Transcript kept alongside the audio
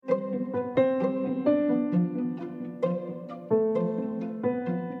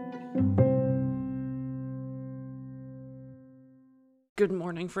Good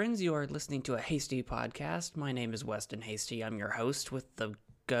morning, friends. You are listening to a Hasty podcast. My name is Weston Hasty. I'm your host with the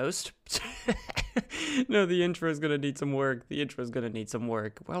ghost. No, the intro is going to need some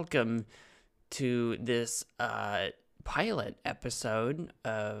work. Welcome to this pilot episode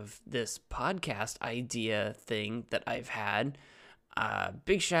of this podcast idea thing that I've had.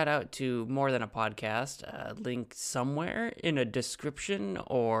 Big shout out to More Than a Podcast. Link somewhere in a description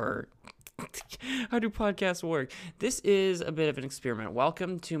or... How do podcasts work? This is a bit of an experiment.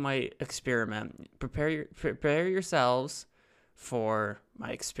 Welcome to my experiment. Prepare yourselves for my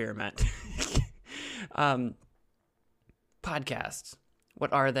experiment. Podcasts.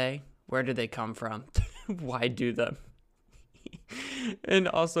 What are they? Where do they come from? Why do them? And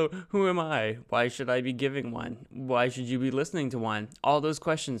also, who am I? Why should I be giving one? Why should you be listening to one? All those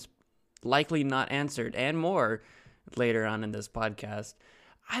questions likely not answered and more later on in this podcast.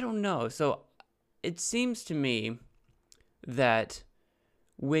 I don't know. So it seems to me that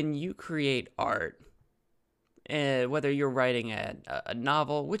when you create art, whether you're writing a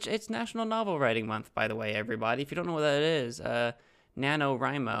novel, which it's National Novel Writing Month, by the way, everybody. If you don't know what that is,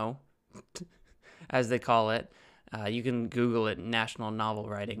 NaNoWriMo, as they call it, you can Google it, National Novel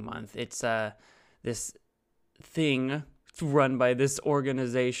Writing Month. It's this thing run by this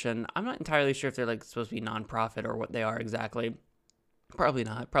organization. I'm not entirely sure if they're supposed to be nonprofit or what they are exactly. Probably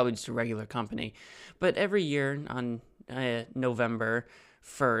not. Probably just a regular company. But every year on November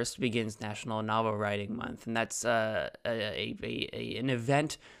 1st begins National Novel Writing Month. And that's an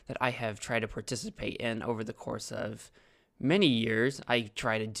event that I have tried to participate in over the course of many years. I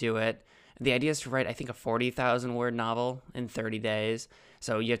try to do it. The idea is to write, I think, a 40,000 word novel in 30 days.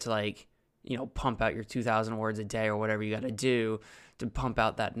 So you have to pump out your 2,000 words a day or whatever you got to do to pump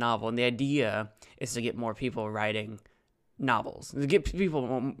out that novel. And the idea is to get more people writing novels, to get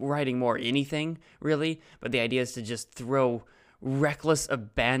people writing more anything, really. But the idea is to just throw reckless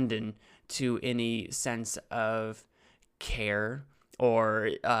abandon to any sense of care or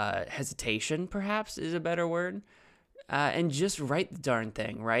hesitation, perhaps, is a better word. And just write the darn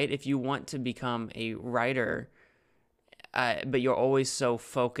thing, right? If you want to become a writer, but you're always so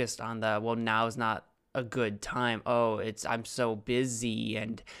focused on now's not a good time. I'm so busy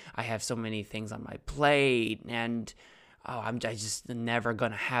and I have so many things on my plate and I'm just never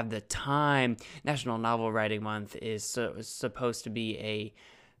going to have the time. National Novel Writing Month is supposed to be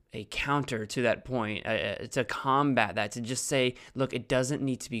a counter to that point, to combat that, to just say, look, it doesn't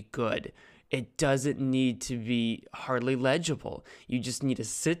need to be good. It doesn't need to be hardly legible. You just need to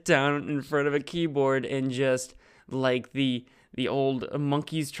sit down in front of a keyboard and just, like the old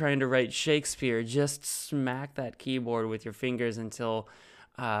monkeys trying to write Shakespeare, just smack that keyboard with your fingers until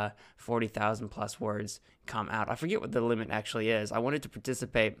 40,000 plus words come out. I forget what the limit actually is. I wanted to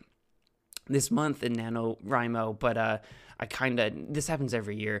participate this month in NaNoWriMo, but this happens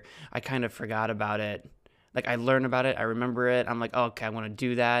every year. I kind of forgot about it. I learn about it, I remember it, I'm like, okay, I want to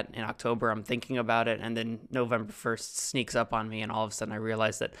do that. In October, I'm thinking about it, and then November 1st sneaks up on me, and all of a sudden I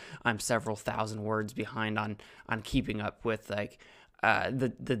realize that I'm several thousand words behind on keeping up with,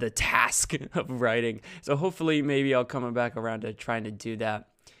 the task of writing. So hopefully, maybe I'll come back around to trying to do that.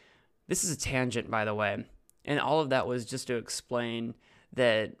 This is a tangent, by the way, and all of that was just to explain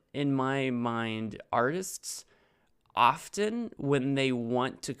that in my mind, artists often, when they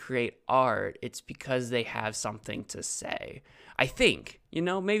want to create art, it's because they have something to say. I think,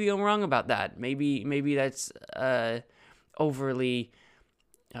 maybe I'm wrong about that. Maybe that's overly.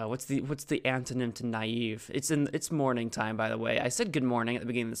 What's the antonym to naive? It's morning time, by the way. I said good morning at the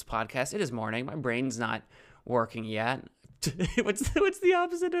beginning of this podcast. It is morning. My brain's not working yet. What's the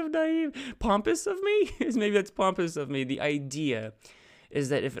opposite of naive? Pompous of me? Maybe that's pompous of me. The idea is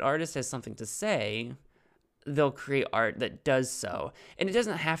that if an artist has something to say, they'll create art that does so. And it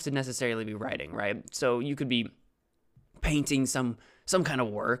doesn't have to necessarily be writing, right? So you could be painting some kind of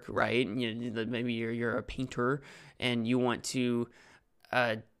work, right? Maybe you're a painter and you want to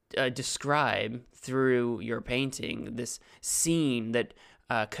describe through your painting this scene that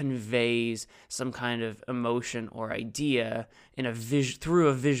conveys some kind of emotion or idea through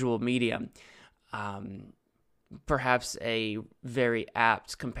a visual medium. Perhaps a very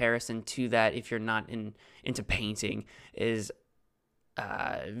apt comparison to that, if you're not into painting, is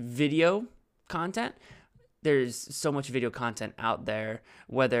video content. There's so much video content out there.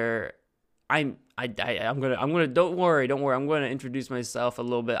 Whether I'm gonna don't worry. I'm gonna introduce myself a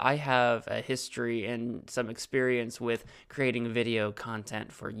little bit. I have a history and some experience with creating video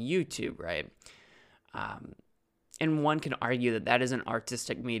content for YouTube, right? And one can argue that is an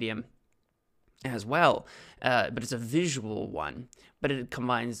artistic medium as well, but it's a visual one. But it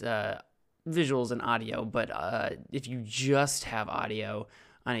combines visuals and audio, but if you just have audio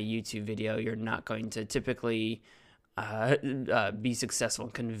on a YouTube video, you're not going to typically be successful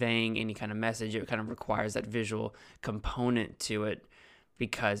in conveying any kind of message. It kind of requires that visual component to it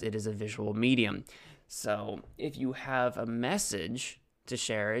because it is a visual medium. So if you have a message to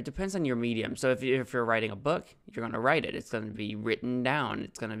share, it depends on your medium. So if you're writing a book, you're going to write it. It's going to be written down.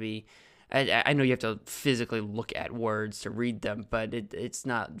 It's going to be, I know you have to physically look at words to read them, but it's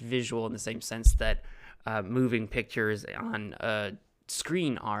not visual in the same sense that moving pictures on a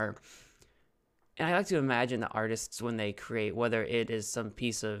screen are. And I like to imagine the artists when they create, whether it is some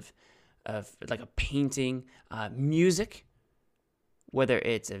piece of like a painting, music, whether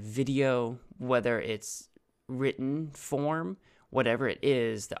it's a video, whether it's written form, whatever it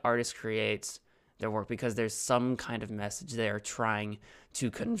is, the artist creates their work because there's some kind of message they are trying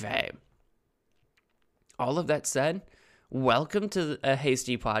to convey. All of that said, welcome to a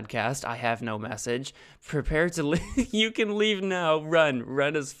Hasty Podcast. I have no message. Prepare to leave. You can leave now.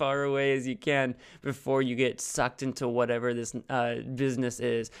 Run as far away as you can before you get sucked into whatever this business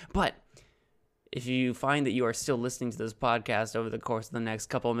is. But if you find that you are still listening to this podcast over the course of the next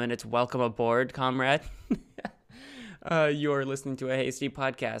couple of minutes, welcome aboard, comrade. You are listening to a Hasty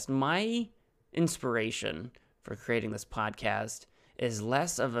Podcast. My inspiration for creating this podcast is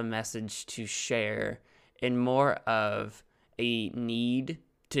less of a message to share and more of a need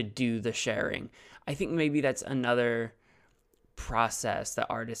to do the sharing. I think maybe that's another process that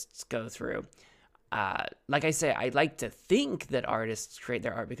artists go through. Like I say, I like to think that artists create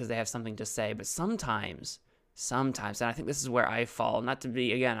their art because they have something to say, but sometimes, and I think this is where I fall, not to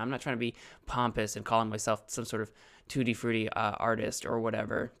be, again, I'm not trying to be pompous and calling myself some sort of tutti frutti artist or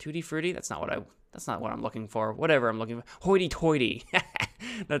whatever. Tutti frutti? That's not what I'm looking for. Whatever I'm looking for. Hoity-toity.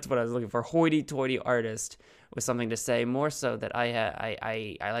 That's what I was looking for. Hoity-toity artist with something to say. More so that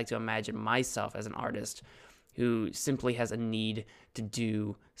I like to imagine myself as an artist who simply has a need to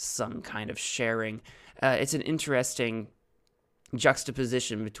do some kind of sharing. It's an interesting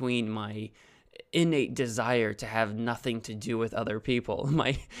juxtaposition between my innate desire to have nothing to do with other people,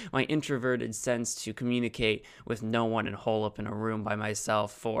 my introverted sense to communicate with no one and hole up in a room by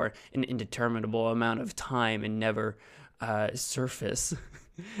myself for an indeterminable amount of time and never surface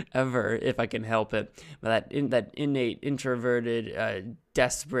ever if I can help it. But that innate introverted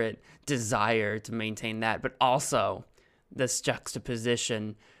desperate desire to maintain that, but also this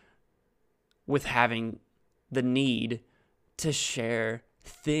juxtaposition with having the need to share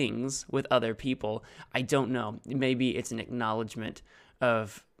things with other people. I don't know. Maybe it's an acknowledgement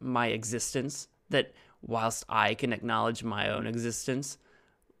of my existence, that whilst I can acknowledge my own existence,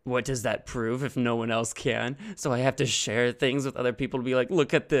 what does that prove if no one else can? So I have to share things with other people to be like,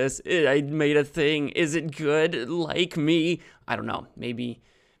 look at this, I made a thing, is it good? Like me? I don't know. Maybe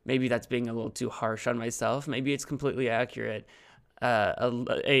that's being a little too harsh on myself. Maybe it's completely accurate.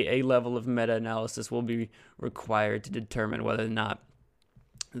 A level of meta-analysis will be required to determine whether or not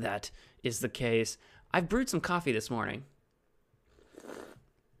that is the case. I've brewed some coffee this morning.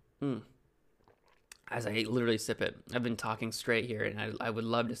 As I literally sip it. I've been talking straight here, and I would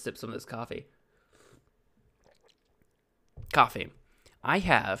love to sip some of this coffee. I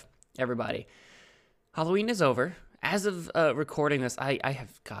have, everybody, Halloween is over. As of recording this, I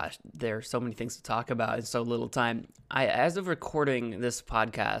have, gosh, there are so many things to talk about in so little time. As of recording this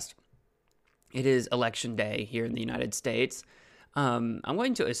podcast, it is election day here in the United States. I'm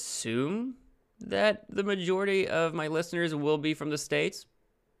going to assume that the majority of my listeners will be from the States.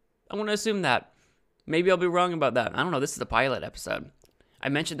 I want to assume that. Maybe I'll be wrong about that. I don't know. This is a pilot episode. I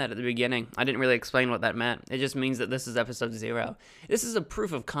mentioned that at the beginning. I didn't really explain what that meant. It just means that this is episode 0. This is a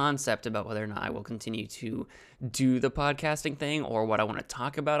proof of concept about whether or not I will continue to do the podcasting thing or what I want to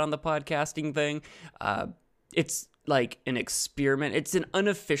talk about on the podcasting thing. It's like an experiment. It's an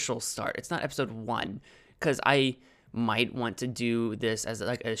unofficial start. It's not episode 1 because I might want to do this as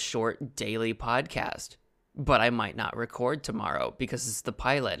like a short daily podcast, but I might not record tomorrow because it's the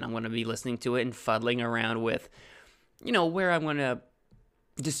pilot and I'm going to be listening to it and fuddling around with, where I'm going to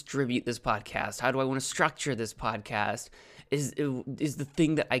distribute this podcast. How do I want to structure this podcast? Is the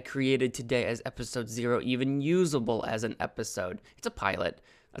thing that I created today as episode 0 even usable as an episode? It's a pilot.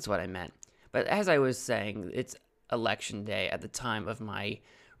 That's what I meant. But as I was saying, it's election day at the time of my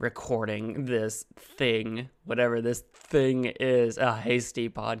recording this thing, whatever this thing is, a Hasty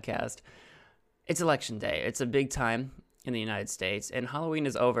Podcast. It's election day. It's a big time in the United States, and Halloween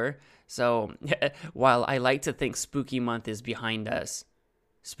is over. So while I like to think spooky month is behind us,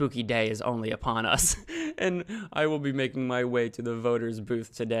 spooky day is only upon us. And I will be making my way to the voters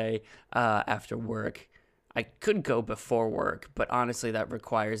booth today after work. I could go before work, but honestly, that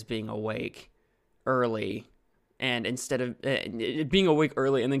requires being awake early. And instead of being awake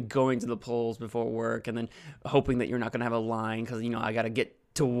early and then going to the polls before work and then hoping that you're not going to have a line because, I got to get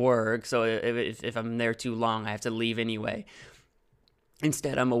to work. So if I'm there too long, I have to leave anyway.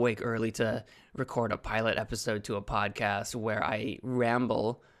 Instead, I'm awake early to record a pilot episode to a podcast where I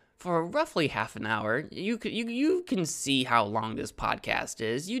ramble for roughly half an hour. You can see how long this podcast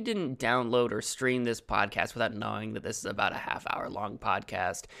is. You didn't download or stream this podcast without knowing that this is about a half-hour long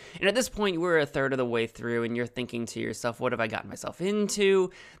podcast. And at this point, we're a third of the way through, and you're thinking to yourself, what have I gotten myself into?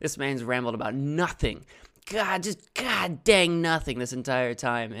 This man's rambled about nothing. God dang nothing this entire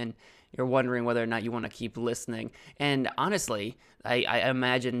time. And you're wondering whether or not you want to keep listening. And honestly, I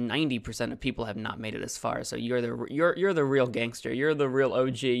imagine 90% of people have not made it this far. So you're the real gangster. You're the real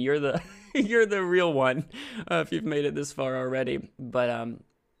OG. You're the you're the real one if you've made it this far already. But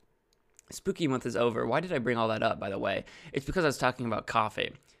spooky month is over. Why did I bring all that up, by the way? It's because I was talking about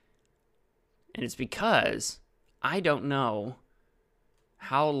coffee. And it's because I don't know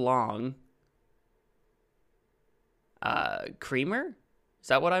how long creamer? Is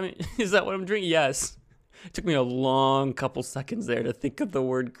that what I'm drinking? Yes. It took me a long couple seconds there to think of the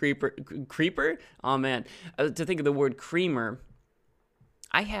word creeper? Oh man. To think of the word creamer.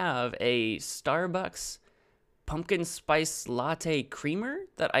 I have a Starbucks pumpkin spice latte creamer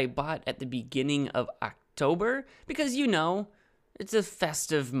that I bought at the beginning of October because it's a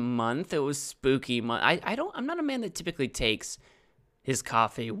festive month. It was spooky month. I'm not a man that typically takes his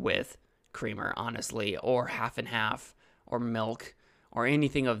coffee with creamer, honestly, or half and half, or milk, or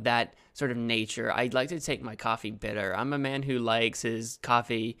anything of that sort of nature. I'd like to take my coffee bitter. I'm a man who likes his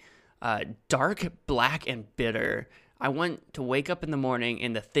coffee dark, black, and bitter. I want to wake up in the morning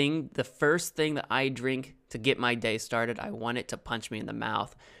and the first thing that I drink to get my day started, I want it to punch me in the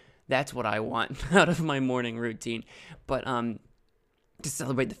mouth. That's what I want out of my morning routine. But to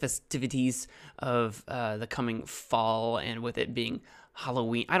celebrate the festivities of the coming fall and with it being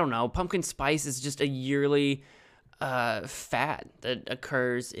Halloween, I don't know, pumpkin spice is just a yearly fad that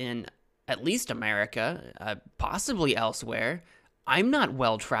occurs in at least America, possibly elsewhere. I'm not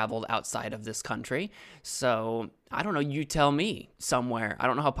well-traveled outside of this country, so I don't know, you tell me somewhere. I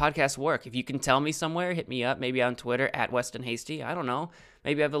don't know how podcasts work. If you can tell me somewhere, hit me up, maybe on Twitter, @WestonHasty. I don't know.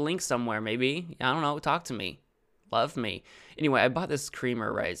 Maybe I have a link somewhere, maybe. I don't know, talk to me. Love me. Anyway, I bought this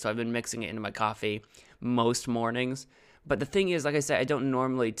creamer, right? So I've been mixing it into my coffee most mornings. But the thing is, like I said, I don't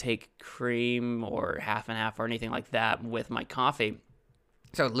normally take cream or half and half or anything like that with my coffee.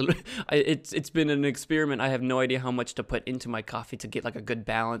 So it's been an experiment. I have no idea how much to put into my coffee to get like a good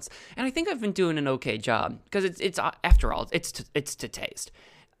balance. And I think I've been doing an okay job because it's after all, it's to taste.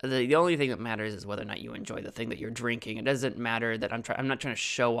 The only thing that matters is whether or not you enjoy the thing that you're drinking. It doesn't matter that I'm not trying to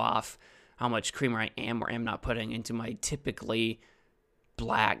show off how much creamer I am or am not putting into my typically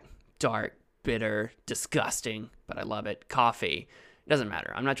black, dark, bitter, disgusting, but I love it, coffee. It doesn't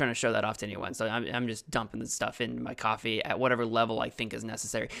matter. I'm not trying to show that off to anyone, so I'm just dumping the stuff into my coffee at whatever level I think is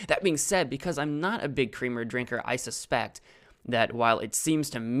necessary. That being said, because I'm not a big creamer drinker, I suspect that while it seems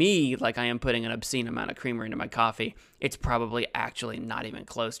to me like I am putting an obscene amount of creamer into my coffee, it's probably actually not even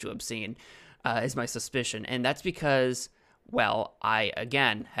close to obscene, is my suspicion. And that's because, well, I,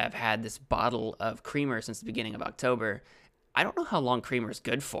 again, have had this bottle of creamer since the beginning of October. I don't know how long creamer is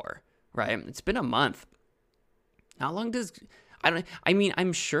good for. Right? It's been a month. How long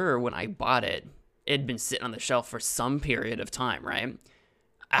I'm sure when I bought it, it had been sitting on the shelf for some period of time, right?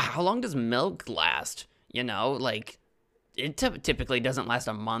 How long does milk last? It typically doesn't last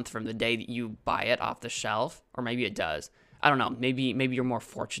a month from the day that you buy it off the shelf, or maybe it does. I don't know. Maybe you're more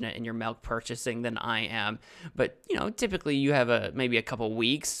fortunate in your milk purchasing than I am. But, typically you have maybe a couple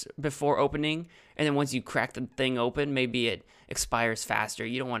weeks before opening. And then once you crack the thing open, maybe it expires faster.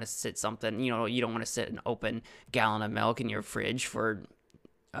 You don't want to sit an open gallon of milk in your fridge for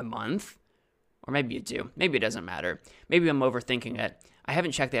a month. Or maybe you do. Maybe it doesn't matter. Maybe I'm overthinking it. I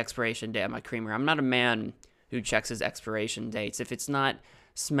haven't checked the expiration date on my creamer. I'm not a man who checks his expiration dates. If it's not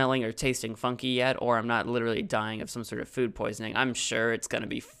smelling or tasting funky yet, or I'm not literally dying of some sort of food poisoning, I'm sure it's going to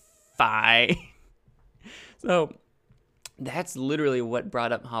be fine. So that's literally what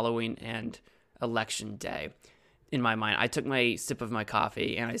brought up Halloween and Election Day in my mind. I took my sip of my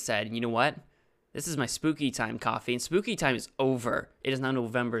coffee and I said, you know what? This is my spooky time coffee, and spooky time is over. It is now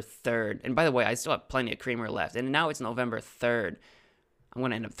November 3rd. And by the way, I still have plenty of creamer left, and now it's November 3rd. I'm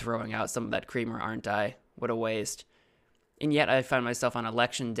going to end up throwing out some of that creamer, aren't I? What a waste. And yet I find myself on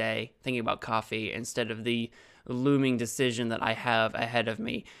Election Day thinking about coffee instead of the looming decision that I have ahead of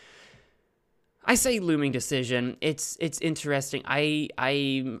me. I say looming decision. It's interesting.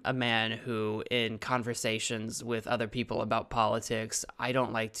 I'm a man who, in conversations with other people about politics, I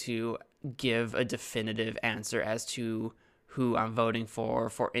don't like to give a definitive answer as to who I'm voting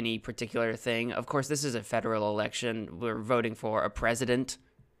for any particular thing. Of course, this is a federal election. We're voting for a president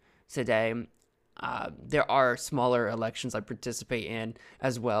today. There are smaller elections I participate in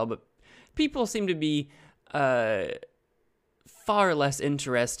as well, but people seem to be far less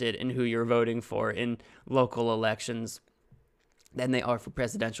interested in who you're voting for in local elections than they are for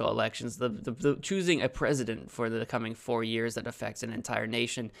presidential elections. The choosing a president for the coming 4 years that affects an entire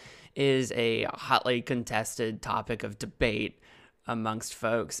nation is a hotly contested topic of debate amongst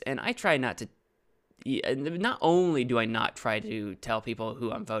folks, and I try not to. Not only do I not try to tell people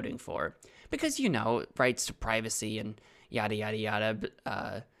who I'm voting for, because rights to privacy and yada yada yada, but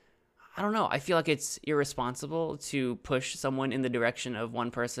I don't know. I feel like it's irresponsible to push someone in the direction of one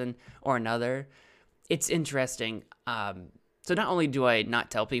person or another. It's interesting. So not only do I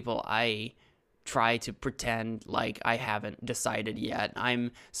not tell people, I try to pretend like I haven't decided yet.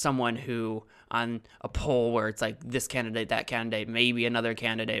 I'm someone who, on a poll where it's like this candidate, that candidate, maybe another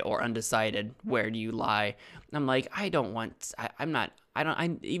candidate, or undecided, where do you lie? I'm like,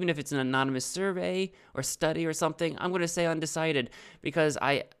 even if it's an anonymous survey or study or something, I'm going to say undecided, because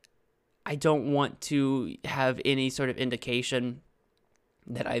I don't want to have any sort of indication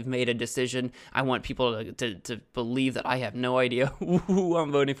that I've made a decision. I want people to believe that I have no idea who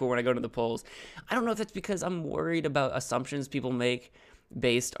I'm voting for when I go to the polls. I don't know if that's because I'm worried about assumptions people make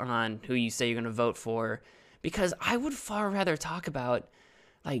based on who you say you're going to vote for, because I would far rather talk about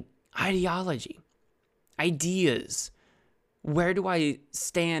like ideology, ideas. Where do I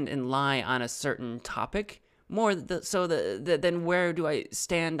stand and lie on a certain topic? Then where do I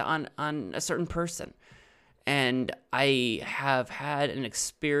stand on a certain person? And I have had an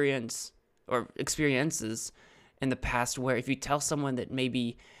experiences in the past where if you tell someone that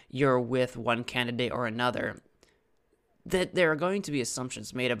maybe you're with one candidate or another, that there are going to be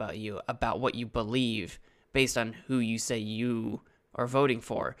assumptions made about you, about what you believe, based on who you say you are voting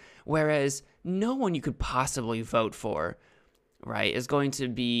for. Whereas no one you could possibly vote for, right, is going to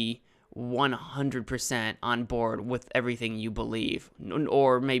be 100% on board with everything you believe,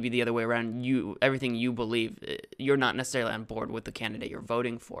 or maybe the other way around, everything you believe, you're not necessarily on board with the candidate you're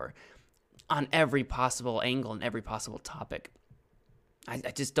voting for on every possible angle and every possible topic. I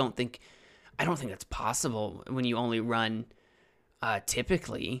don't think that's possible when you only run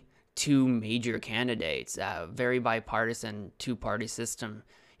typically two major candidates, very bipartisan two-party system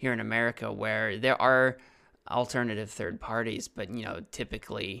here in America, where there are alternative third parties, but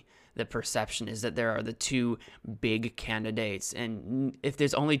typically the perception is that there are the two big candidates. And if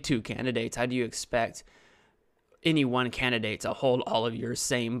there's only two candidates, how do you expect any one candidate to hold all of your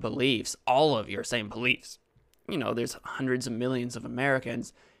same beliefs? There's hundreds of millions of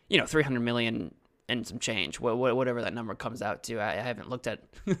Americans, 300 million and some change, whatever that number comes out to. I haven't looked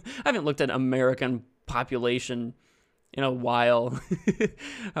at American population in a while,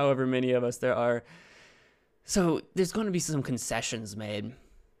 however many of us there are. So there's going to be some concessions made.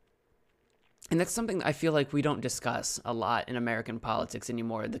 And that's something I feel like we don't discuss a lot in American politics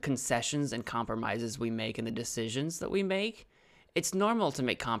anymore. The concessions and compromises we make and the decisions that we make. It's normal to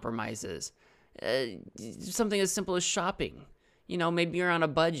make compromises. Something as simple as shopping. Maybe you're on a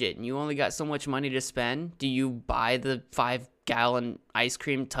budget and you only got so much money to spend. Do you buy the 5-gallon ice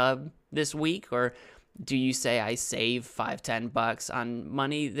cream tub this week? Or do you say, I save $5-10 on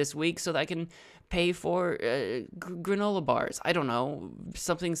money this week so that I can pay for granola bars? I don't know,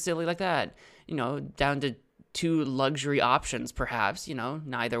 something silly like that. Down to two luxury options, perhaps.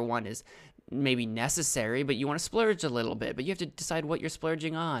 Neither one is maybe necessary, but you want to splurge a little bit, but you have to decide what you're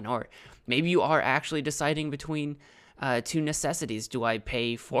splurging on. Or maybe you are actually deciding between two necessities. Do I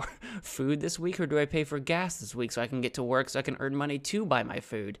pay for food this week, or do I pay for gas this week so I can get to work, so I can earn money to buy my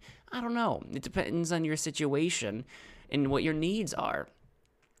food? I don't know. It depends on your situation and what your needs are.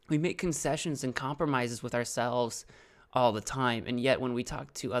 We make concessions and compromises with ourselves all the time, and yet when we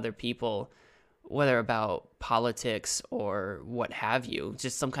talk to other people, whether about politics or what have you,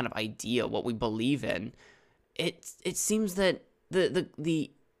 just some kind of idea, what we believe in, it seems that the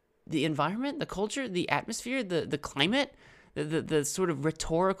environment, the culture, the atmosphere, the climate, the sort of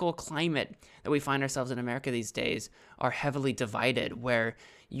rhetorical climate that we find ourselves in America these days are heavily divided, where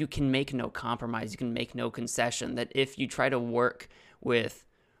you can make no compromise, you can make no concession, that if you try to work with,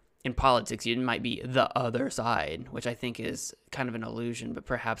 in politics, you might be the other side, which I think is kind of an illusion, but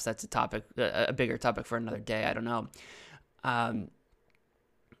perhaps that's a bigger topic for another day. I don't know.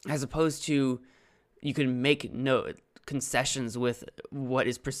 As opposed to, you can make no concessions with what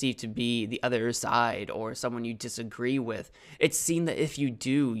is perceived to be the other side or someone you disagree with. It's seen that if you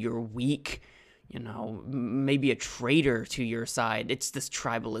do, you're weak, maybe a traitor to your side. It's this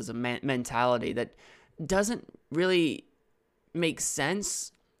tribalism mentality that doesn't really make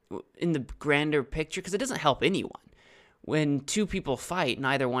sense in the grander picture because it doesn't help anyone. When two people fight,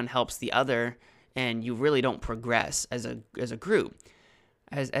 neither one helps the other, and you really don't progress as a group,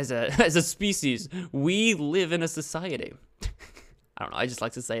 as a species. We live in a society. I don't know. I just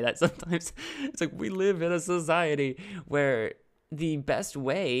like to say that sometimes. It's like we live in a society where the best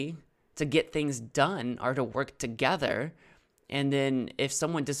way to get things done are to work together. And then if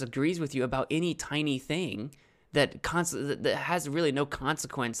someone disagrees with you about any tiny thing that has really no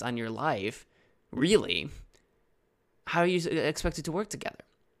consequence on your life, really, how are you expected to work together?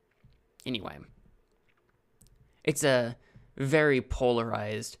 Anyway, it's a very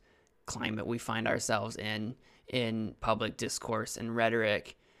polarized climate we find ourselves in public discourse and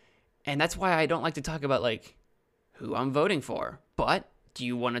rhetoric. And that's why I don't like to talk about like who I'm voting for. But do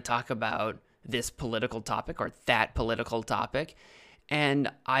you want to talk about this political topic or that political topic?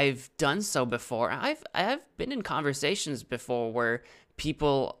 And I've done so before. I've been in conversations before where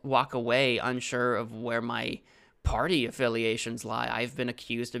people walk away unsure of where my party affiliations lie. I've been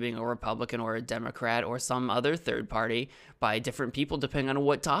accused of being a Republican or a Democrat or some other third party by different people depending on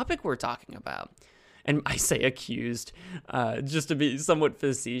what topic we're talking about. And I say accused just to be somewhat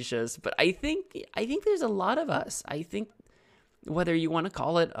facetious, but I think there's a lot of us. I think whether you want to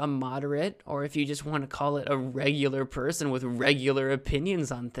call it a moderate or if you just want to call it a regular person with regular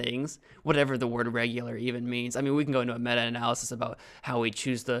opinions on things, whatever the word regular even means. I mean, we can go into a meta-analysis about how we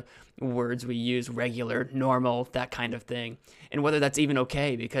choose the words we use, regular, normal, that kind of thing, and whether that's even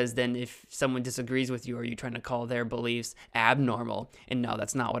okay, because then if someone disagrees with you, are you trying to call their beliefs abnormal? And no,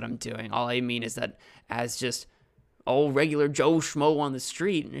 that's not what I'm doing. All I mean is that as just regular Joe Schmo on the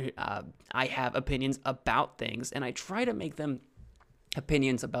street, I have opinions about things, and I try to make them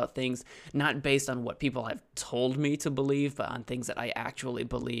opinions about things not based on what people have told me to believe, but on things that I actually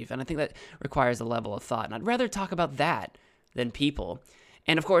believe. And I think that requires a level of thought, and I'd rather talk about that than people.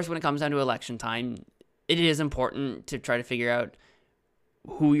 And of course, when it comes down to election time, it is important to try to figure out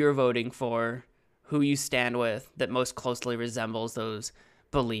who you're voting for, who you stand with that most closely resembles those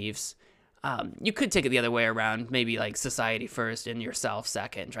beliefs. You could take it the other way around, maybe like society first and yourself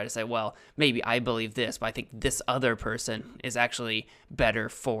second, and try to say, well, maybe I believe this, but I think this other person is actually better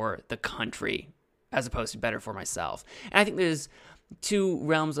for the country as opposed to better for myself. And I think there's two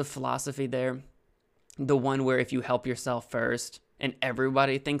realms of philosophy there. The one where if you help yourself first and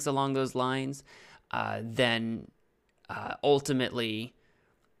everybody thinks along those lines, then ultimately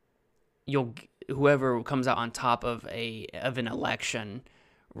whoever comes out on top of an election,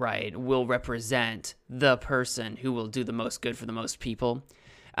 right, will represent the person who will do the most good for the most people.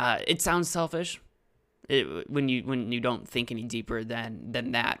 It sounds selfish when you don't think any deeper than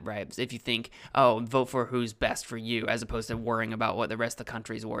that, right? If you think, vote for who's best for you, as opposed to worrying about what the rest of the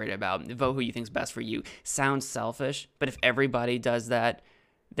country is worried about. Vote who you think's best for you. Sounds selfish, but if everybody does that,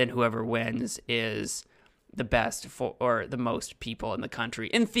 then whoever wins is the best for or the most people in the country.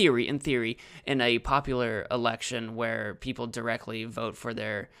 In theory, in a popular election where people directly vote for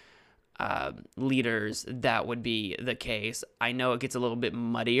their leaders, that would be the case. I know it gets a little bit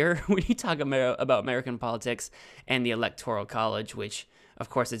muddier when you talk about American politics and the Electoral College, which of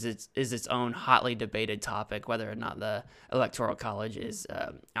course is its own hotly debated topic, whether or not the Electoral College is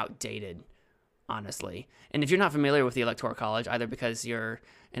outdated, honestly. And if you're not familiar with the Electoral College, either because you're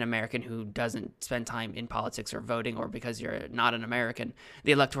an American who doesn't spend time in politics or voting, or because you're not an American,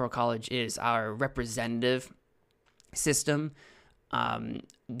 the Electoral College is our representative system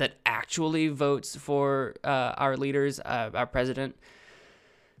that actually votes for our leaders, our president.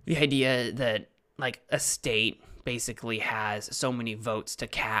 The idea that like a state basically has so many votes to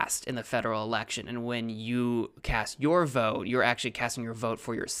cast in the federal election, and when you cast your vote, you're actually casting your vote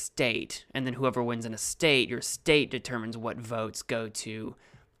for your state, and then whoever wins in a state, your state determines what votes go to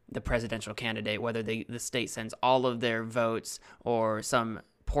the presidential candidate, whether the state sends all of their votes or some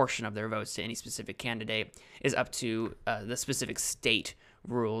portion of their votes to any specific candidate is up to the specific state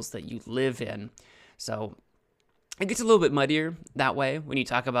rules that you live in. So it gets a little bit muddier that way when you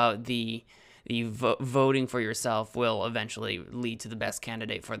talk about the voting for yourself will eventually lead to the best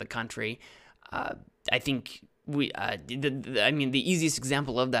candidate for the country. I think the easiest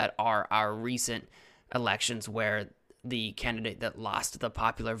example of that are our recent elections, where the candidate that lost the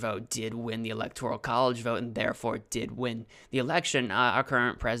popular vote did win the Electoral College vote and therefore did win the election. Our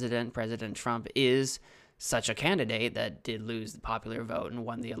current president, President Trump, is such a candidate that did lose the popular vote and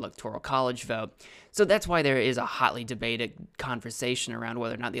won the Electoral College vote. So that's why there is a hotly debated conversation around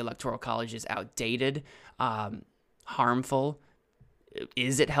whether or not the Electoral College is outdated, harmful.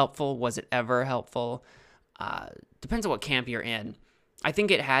 Is it helpful? Was it ever helpful? Depends on what camp you're in. I think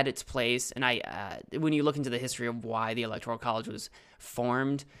it had its place, and when you look into the history of why the Electoral College was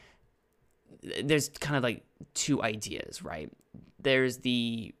formed, there's kind of like two ideas, right? There's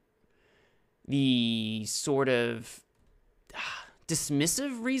the sort of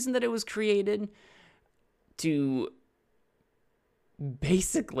dismissive reason that it was created to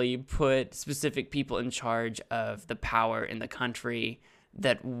basically put specific people in charge of the power in the country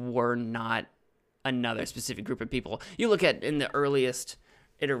that were not another specific group of people. You look at in the earliest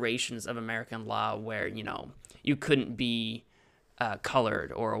iterations of American law where, you couldn't be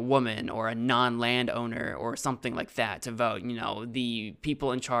colored or a woman or a non-landowner or something like that to vote. The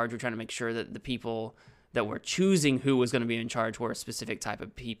people in charge were trying to make sure that the people that were choosing who was going to be in charge were a specific type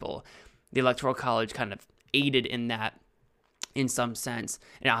of people. The Electoral College kind of aided in that in some sense.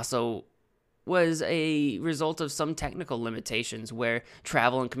 It also was a result of some technical limitations where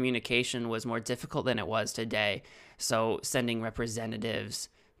travel and communication was more difficult than it was today. So sending representatives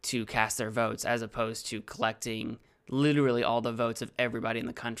to cast their votes as opposed to collecting literally all the votes of everybody in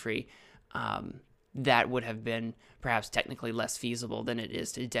the country, that would have been perhaps technically less feasible than it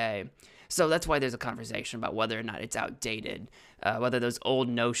is today. So that's why there's a conversation about whether or not it's outdated, whether those old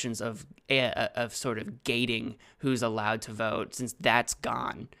notions of sort of gating who's allowed to vote, since that's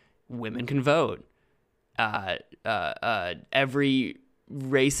gone, women can vote. Every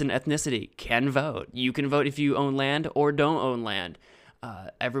race and ethnicity can vote. You can vote if you own land or don't own land.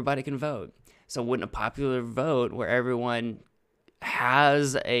 Everybody can vote. So wouldn't a popular vote where everyone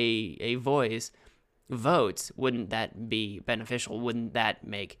has a voice votes, wouldn't that be beneficial? Wouldn't that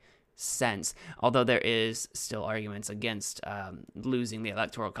make sense? Although there is still arguments against losing the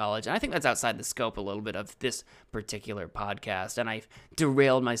Electoral College. And I think that's outside the scope a little bit of this particular podcast. And I've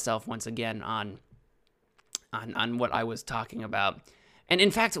derailed myself once again on what I was talking about. And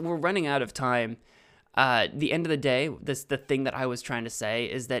in fact, we're running out of time. The end of the day, the thing that I was trying to say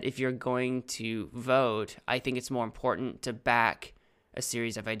is that if you're going to vote, I think it's more important to back a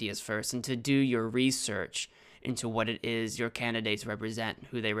series of ideas first and to do your research into what it is your candidates represent,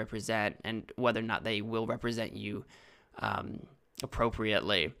 who they represent, and whether or not they will represent you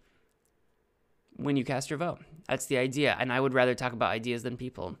appropriately when you cast your vote. That's the idea. And I would rather talk about ideas than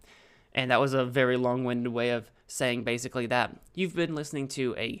people. And that was a very long-winded way of saying basically that. You've been listening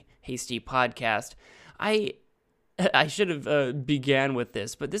to a Hasty podcast. I should have began with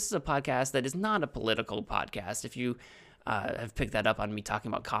this, but this is a podcast that is not a political podcast. If you have picked that up on me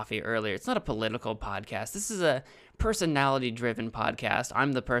talking about coffee earlier, it's not a political podcast. This is a personality-driven podcast.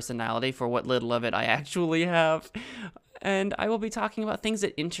 I'm the personality for what little of it I actually have. And I will be talking about things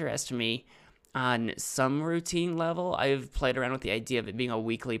that interest me on some routine level. I've played around with the idea of it being a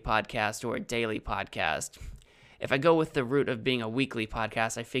weekly podcast or a daily podcast. If I go with the route of being a weekly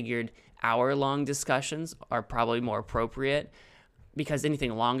podcast, I figured hour-long discussions are probably more appropriate because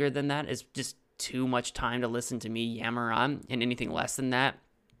anything longer than that is just too much time to listen to me yammer on, and anything less than that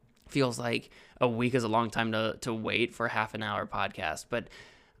feels like a week is a long time to wait for a half an hour podcast. But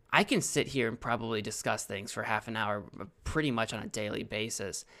I can sit here and probably discuss things for half an hour pretty much on a daily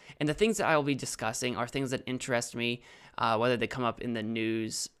basis. And the things that I will be discussing are things that interest me, whether they come up in the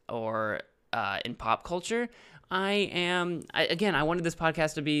news or in pop culture. I wanted this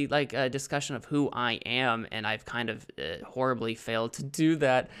podcast to be like a discussion of who I am, and I've kind of horribly failed to do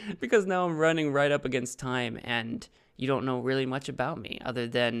that because now I'm running right up against time, and you don't know really much about me other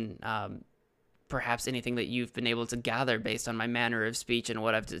than perhaps anything that you've been able to gather based on my manner of speech and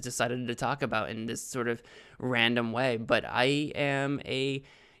what I've decided to talk about in this sort of random way. But I am a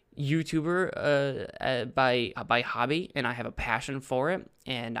YouTuber by hobby, and I have a passion for it,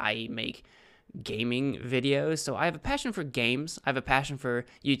 and I make gaming videos. So I have a passion for games. I have a passion for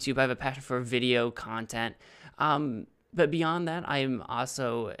YouTube. I have a passion for video content. But beyond that, I'm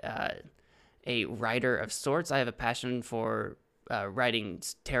also a writer of sorts. I have a passion for writing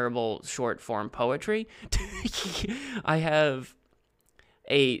terrible short form poetry. I have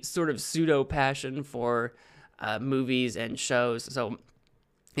a sort of pseudo passion for movies and shows. So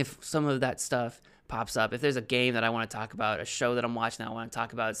if some of that stuff pops up, if there's a game that I want to talk about, a show that I'm watching that I want to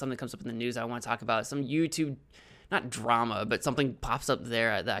talk about, something comes up in the news I want to talk about, some YouTube, not drama, but something pops up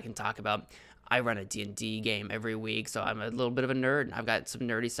there that I can talk about. I run a D&D game every week, so I'm a little bit of a nerd, and I've got some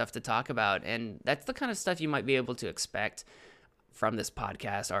nerdy stuff to talk about, and that's the kind of stuff you might be able to expect from this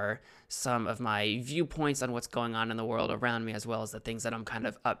podcast are some of my viewpoints on what's going on in the world around me, as well as the things that I'm kind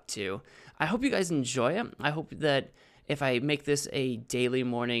of up to. I hope you guys enjoy it. I hope that if I make this a daily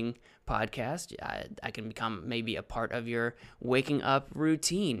morning podcast, I can become maybe a part of your waking up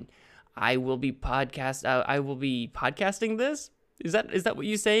routine. I will be podcasting this. Is that what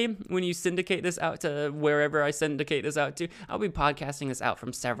you say when you syndicate this out to wherever I syndicate this out to? I'll be podcasting this out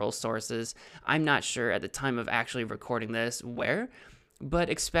from several sources. I'm not sure at the time of actually recording this where,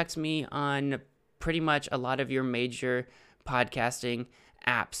 but expect me on pretty much a lot of your major podcasting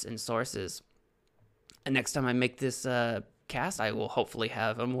apps and sources. And next time I make this cast, I will hopefully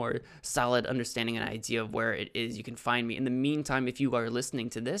have a more solid understanding and idea of where it is you can find me. In the meantime, if you are listening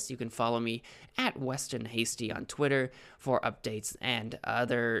to this, you can follow me at Weston Hasty on Twitter for updates and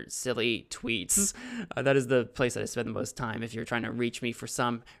other silly tweets. That is the place that I spend the most time. If you're trying to reach me for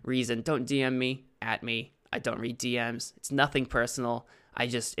some reason, don't DM me, at me. I don't read DMs. It's nothing personal.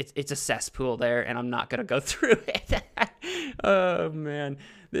 It's a cesspool there, and I'm not going to go through it. Oh, man.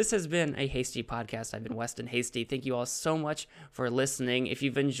 This has been a Hasty podcast. I've been Weston Hasty. Thank you all so much for listening. If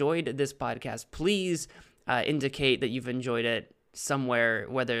you've enjoyed this podcast, please indicate that you've enjoyed it somewhere,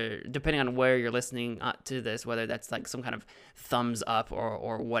 whether, depending on where you're listening to this, whether that's like some kind of thumbs up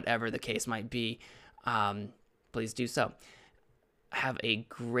or whatever the case might be. Please do so. Have a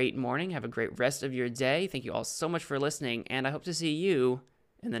great morning. Have a great rest of your day. Thank you all so much for listening, and I hope to see you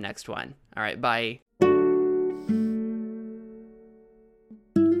in the next one. All right, bye.